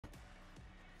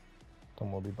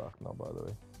Tom will be back now, by the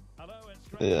way. Hello, it's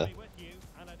great to be with you,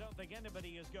 and I don't think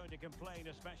anybody is going to complain,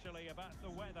 especially about the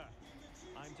weather.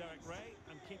 I'm Derek Ray,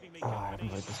 and keeping me company. I haven't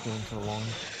played this game for long.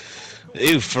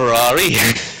 Ooh, Ferrari!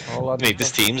 Oh, Made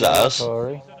this team's ass.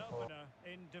 Sorry.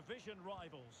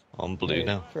 On blue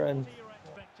now. Trent.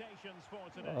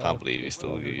 Can't believe he's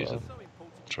still using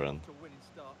Trent.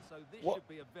 What?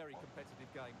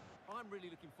 I'm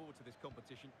really looking forward to this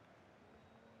competition.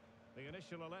 The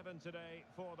initial 11 today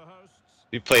for the hosts.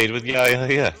 You played with Yaya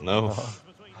here? No.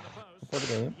 Play the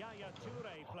game.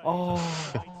 Oh.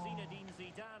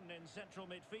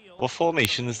 What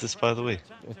formation is this, by the way?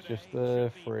 It's just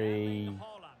the free.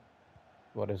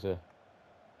 What is it?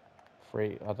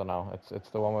 Free. I don't know. It's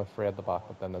the one with three at the back,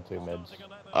 but then the two mids.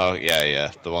 Oh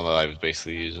yeah, the one that I was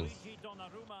basically using.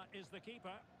 Is the keeper.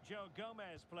 Joe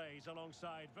Gomez plays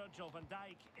alongside Virgil van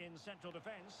Dijk in central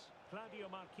defence. Claudio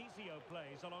Marchisio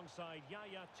plays alongside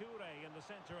Yaya Toure in the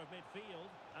centre of midfield.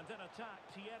 And then attack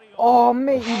Thierry. Oh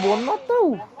mate, he won that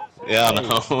though. Yeah, I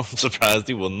know. I'm surprised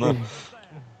he won that.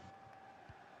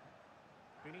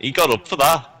 He got up for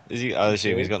that. Is he? I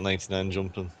assume he's got 99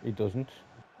 jumping. He doesn't.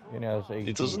 He only has 88.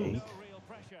 He doesn't.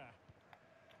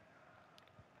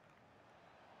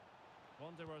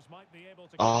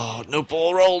 Oh, no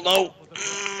ball roll, no!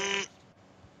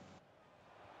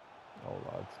 Oh,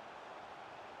 lads.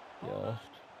 Yes.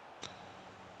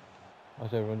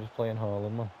 How's everyone just playing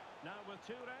Haaland, man?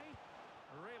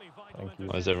 Thank you.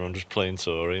 Why is everyone just playing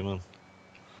Tory, man?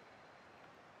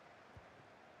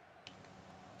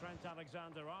 Trent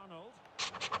Alexander-Arnold.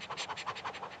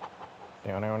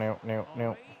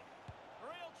 No.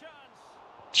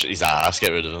 His ass,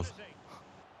 get rid of him.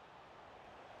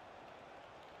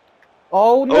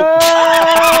 Oh no!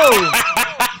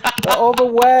 The other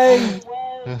way!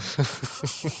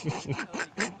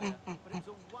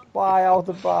 Fly out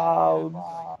of bounds.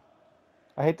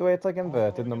 I hate the way it's like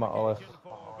inverted no matter what.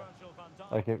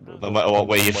 Like No matter what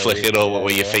way you flick it or what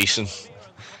way you're facing.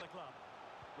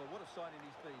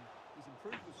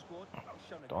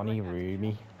 Donny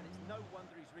Rooney.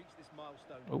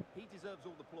 Oh.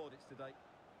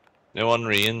 No,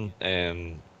 Henry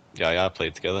and Yaya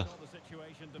played together.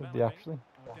 Did they actually?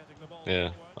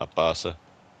 Yeah, at Barca.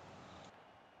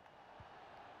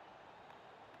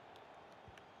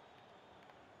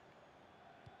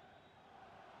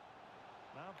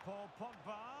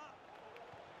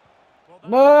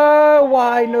 No,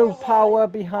 why no power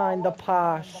behind the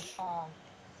pass?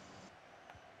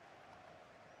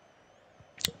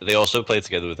 They also played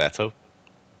together with Eto.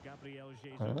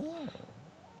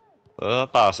 Oh.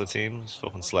 Barca team's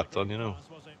fucking slept on, you know.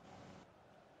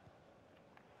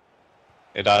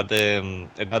 It had them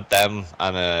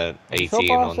and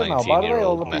 18 or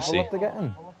 19-year-old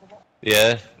Messi.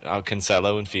 Yeah,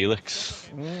 Cancelo and Felix.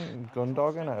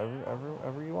 Gundogan,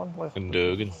 everyone left.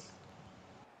 Gundogan.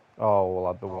 Oh, we'll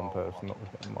add the one person that was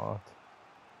getting marked.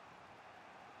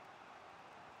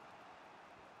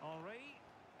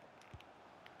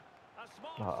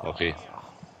 Okay.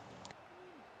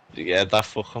 Yeah, that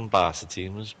fucking Barca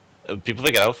team was. People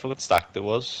forget how fucking stacked it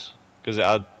was. Because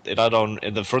it had on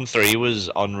in the front three was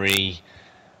Henry,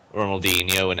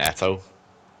 Ronaldinho, and Eto.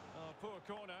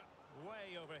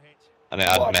 And it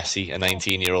had Messi, a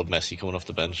 19-year-old Messi coming off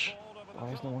the bench. Why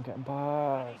is no one getting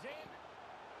back?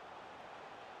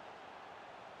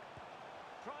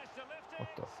 What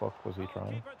the fuck was he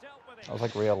trying? That was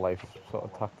like real life sort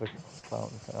of tactic kind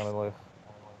of life.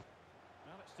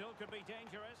 Well, it still could be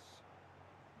dangerous.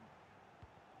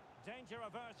 Danger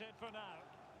averted for now.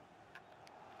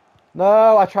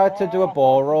 No, I tried to do a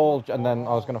ball roll and then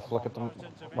I was going to flick at them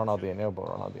Ronaldinho, but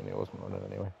Ronaldinho wasn't running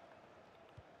anyway.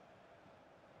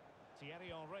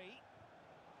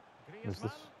 Who's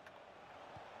this?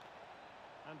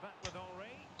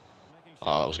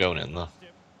 Oh, that was going in there.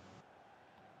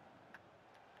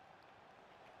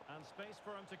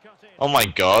 Oh my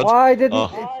god. Why didn't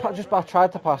I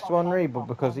tried to pass to Henry, but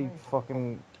because he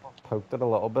fucking poked it a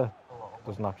little bit, it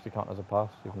doesn't actually count as a pass,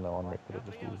 even though Henry could have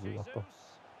just easily got there.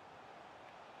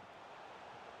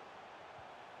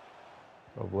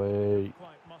 Lovely.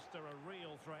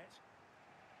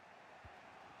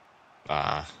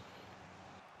 Ah.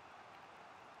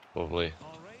 Lovely.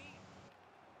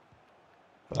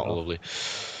 Not lovely.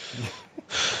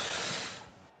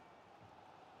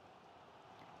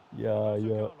 Yeah.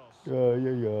 Oh,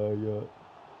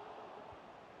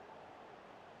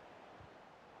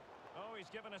 he's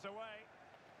given us away.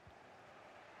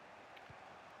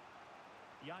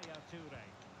 Yaya Toure.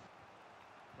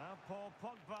 Now Paul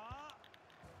Pogba.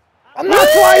 And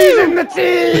that's why he's in the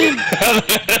team!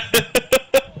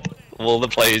 Of all the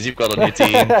players you've got on your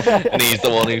team, and he's the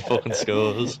one who fucking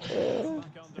scores.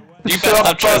 Do you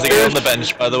have Trezeguet on the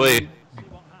bench, by the way? Do See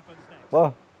what happens next.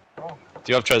 What?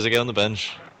 you have Trezeguet on the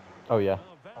bench? Oh yeah.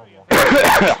 Oh, very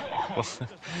effective.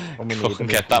 When we need Fucking him,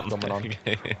 get he's that coming on.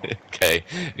 Okay,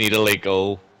 need a late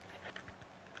goal.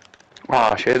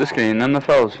 Ah, share the screen then, the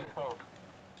fellas.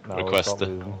 No, we've Request got it,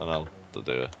 losing. and I'll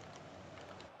do it.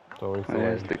 Sorry,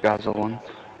 There's sorry. the Gaza one.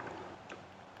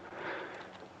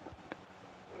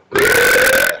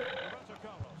 Roberto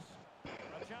Carlos.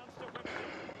 A chance to whip it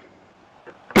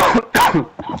in.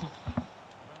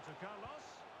 Roberto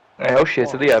Carlos. Oh shit,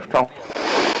 to the F, pal.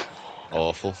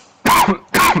 Awful.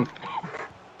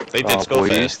 They did Oh, score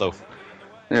boys. first, though.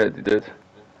 Yeah, they did.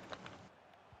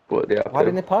 But they have Why to.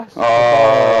 didn't they pass?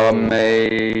 Oh, Because-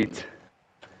 mate.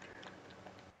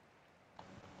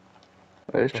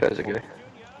 Where's Trezeguet? Junior.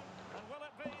 And will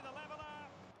it be the leveller?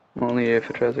 I'm only here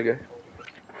for Trezeguet.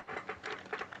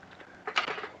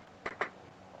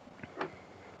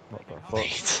 What the fuck?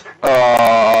 Mate.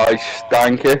 Oh, I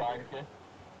stank it.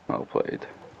 Well played.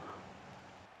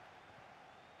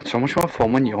 It's so much more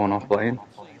fun when you're not playing. See,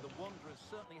 the Wanderers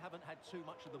certainly haven't had too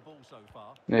much of the ball so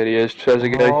far. There he is,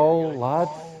 Trezeguet. Oh, lad.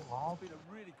 It's been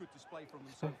a really good display from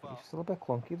them so far. He's still a bit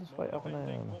clunky despite having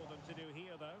Defending for them to do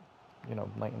here, though.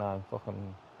 99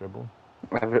 fucking dribble.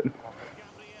 Everton.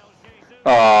 Gabriel Jesus.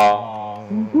 Oh.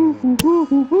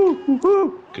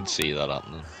 Could see that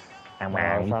happening. I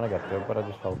was trying to get through, but I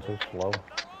just felt too slow. Any in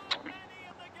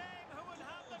the game who would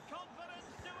have the confidence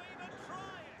to even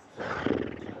try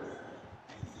it?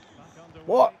 Back underway.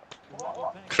 What?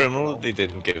 Criminal that they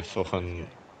didn't give fucking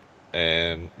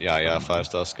yeah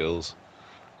 5-star skills.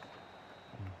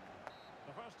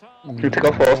 The first half. You took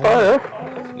off 4-star, yeah?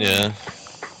 Yeah.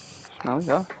 No,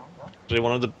 yeah. They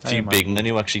one of the few big men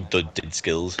who actually did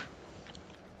skills.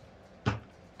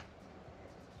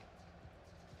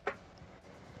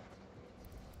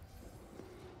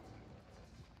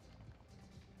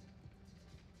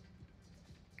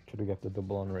 Should we get the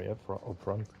double on right up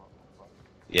front?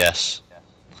 Yes.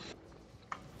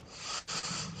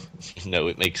 No,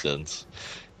 it makes sense.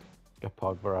 Get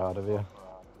Pogba out of here.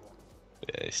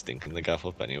 Yeah, he's stinking the gaff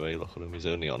up anyway. Look at him, he's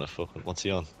only on a fucking. What's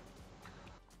he on?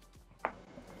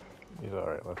 He's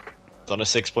alright, look. He's on a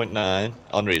 6.9.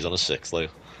 Henri's on a 6, like.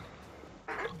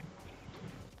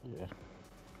 Yeah.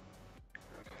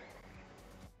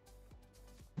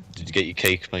 Did you get your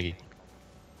cake, Maggie?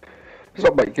 It's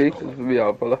not my cake, it's we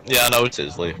are, fella. Yeah, I know it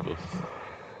is, like.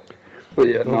 But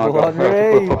yeah, no, I Double got to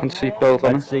Henry. put a fucking seatbelt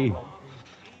on Let's it. see. Even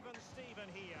Steven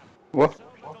here. What?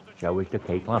 Shall we get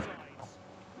cake, lad?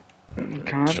 You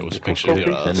can't. Show us a Costco picture of your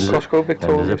Vic- ass. Send us Costco a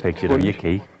Victoria picture of sponge. your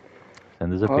cake.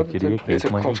 Send us a Oh, picture of your it's a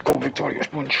cake, Maggie. Costco Victoria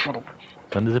sponge, shut up.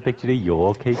 Send us a picture of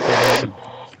your cake, Maggie.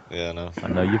 Yeah, no. I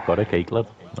know you've got a cake, lad.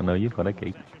 I know you've got a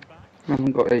cake. I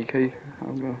haven't got AK,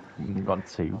 I've Got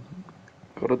two.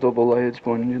 got a double layered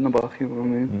sponge in the back, you know what I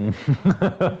mean?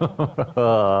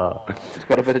 It's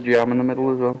got a bit of jam in the middle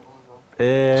as well.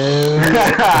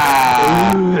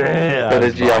 Bit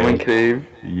of jam and cream.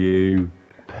 You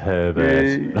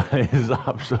pervert. Yeah. That is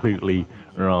absolutely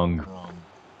wrong.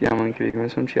 Jam and cream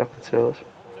and some chocolate sauce.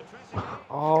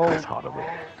 Oh. That's horrible.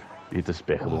 You're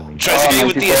despicable, me. Trezeguet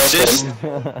with the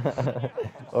 94 assist.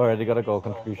 Already got a goal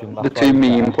contribution. The That's two why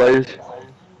meme he's players.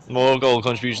 More goal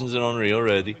contributions than Henri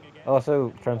already. better.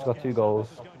 Also, Trent's got 2 goals.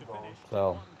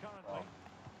 So.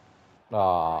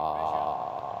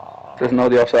 Ah. Doesn't know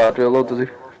the offside drill, though, does he? And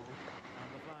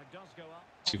the flag does go up.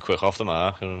 Too quick off the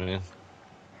mark, you know what I mean?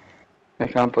 I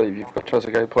can't believe you've got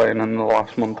Trezeguet playing in the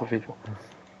last month of FIFA.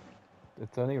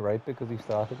 It's only right because he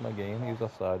started my game. He was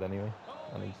offside anyway,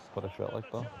 and he's put a shot like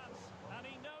that. And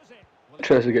he knows it.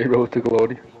 Trezeguet road to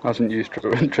glory. Hasn't used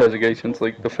Trezeguet since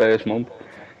like the first month.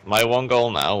 My one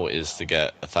goal now is to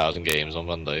get 1,000 games on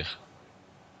Van Dijk.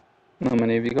 How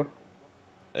many have you got?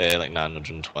 Like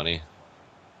 920.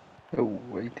 Oh,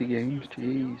 80 games,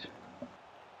 jeez.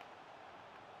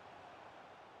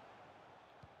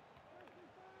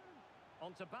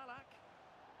 On to Ballack.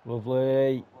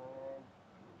 Lovely.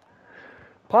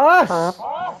 Pass.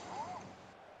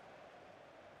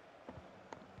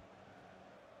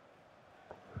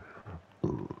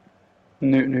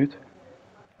 Newt.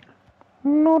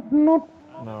 Not.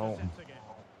 No. Sets again.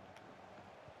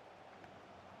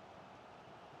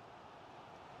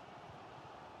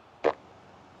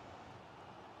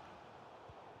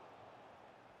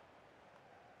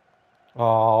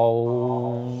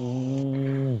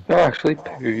 Oh. They're actually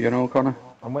poo, you know, Connor.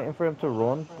 I'm waiting for him to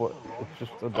run, but it's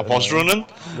just a I bit was annoying. running.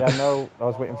 Yeah, no, I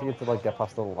was waiting for you to like get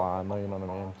past the line, though, you know what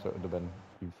I mean? So it would have been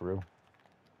you through.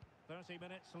 30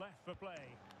 minutes left for play.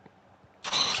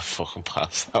 What a fucking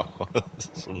pass that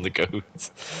was from the goat.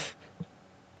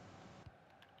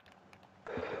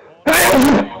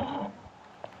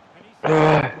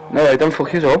 No, don't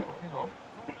fuck yours up.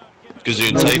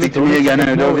 Gazoon Don't speak tape. to me again,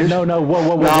 No, don't no,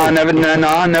 whoa. Nah,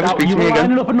 never speak You to were me lining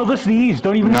again. up another sneeze.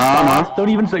 Don't even start. Nah. Don't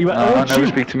even say. Nah, never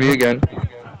speak to me again.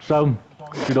 So,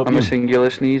 shut up, I'm a you. singular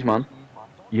sneeze, man.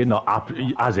 You're not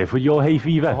as if with your hay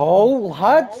fever. Oh,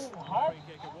 lads!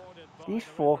 He's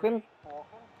fucking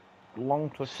long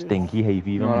touches. Stinky hay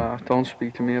fever, mate. Nah, don't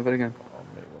speak to me ever again. Oh,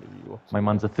 mate, what are you up to? My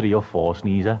man's a 3 or 4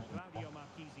 sneezer.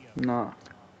 Nah.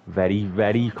 Very,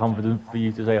 very confident for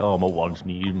you to say, oh, I'm a 1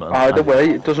 sneeze, man. Either way,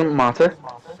 it doesn't matter.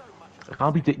 It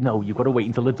can't be. No, you've got to wait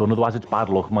until it's done, otherwise it's bad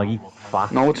luck, Maggie.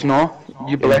 Fact. No, it's not.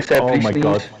 You bless every Oh my sneeze.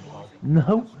 god.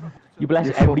 No. You bless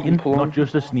You fucking everything, plum. not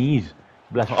just a sneeze.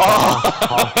 You bless fart,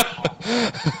 coughs,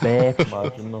 burps.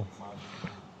 Imagine though.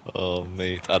 Oh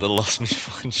mate, I'd have lost my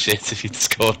fucking shit if he'd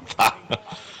scored that.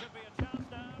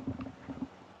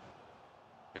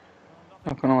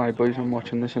 Not gonna lie, boys, I'm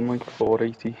watching this in like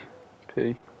 480p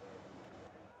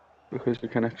because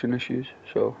of connection issues,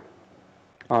 so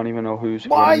I don't even know who's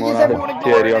Why anymore. is I everyone have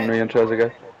ignoring Thierry it? Henry and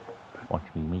Trezeguet. Watch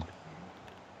me, mate.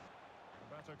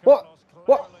 What?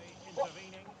 What?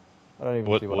 I don't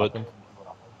even see what What? happened.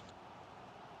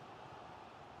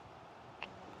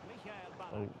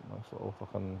 Oh, nice little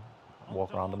fucking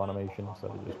walk around him animation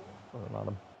instead of just running at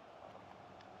him.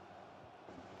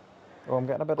 Oh, I'm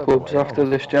getting a bit of Clubs delay after now.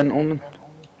 this, gentlemen.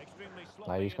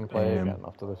 Nah, you can play Um, again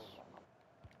after this.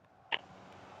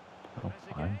 Oh,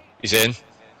 fine. He's in.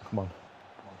 Come on.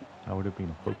 I would have been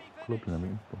a club and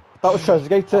everything. That was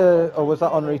Trezeguet to... Or was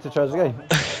that Henri to Trezeguet?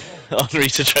 Henri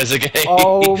to Trezeguet.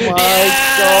 Oh my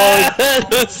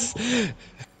Yes!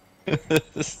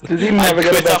 Did he never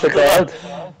get a better card?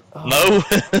 No.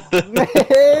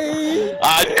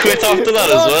 I'd quit after that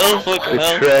as well. Fucking The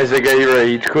hell. Trezeguet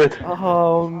rage quit.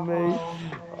 Oh, mate.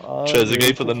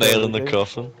 Trezeguet put the nail in the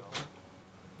coffin.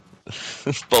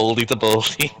 Baldy to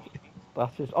baldy.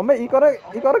 That's just... Oh, mate, he got a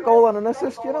goal and an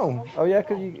assist, you know. Oh, yeah,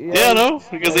 because you... Yeah, I know,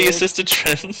 because he assisted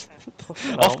Trent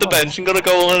off the bench and got a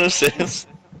goal and assist.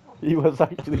 He was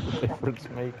actually the difference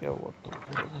maker. What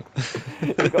the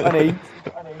fuck? He got an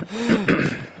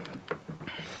 8.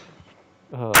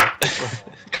 Oh,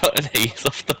 Got an 8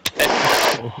 off the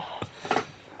bench.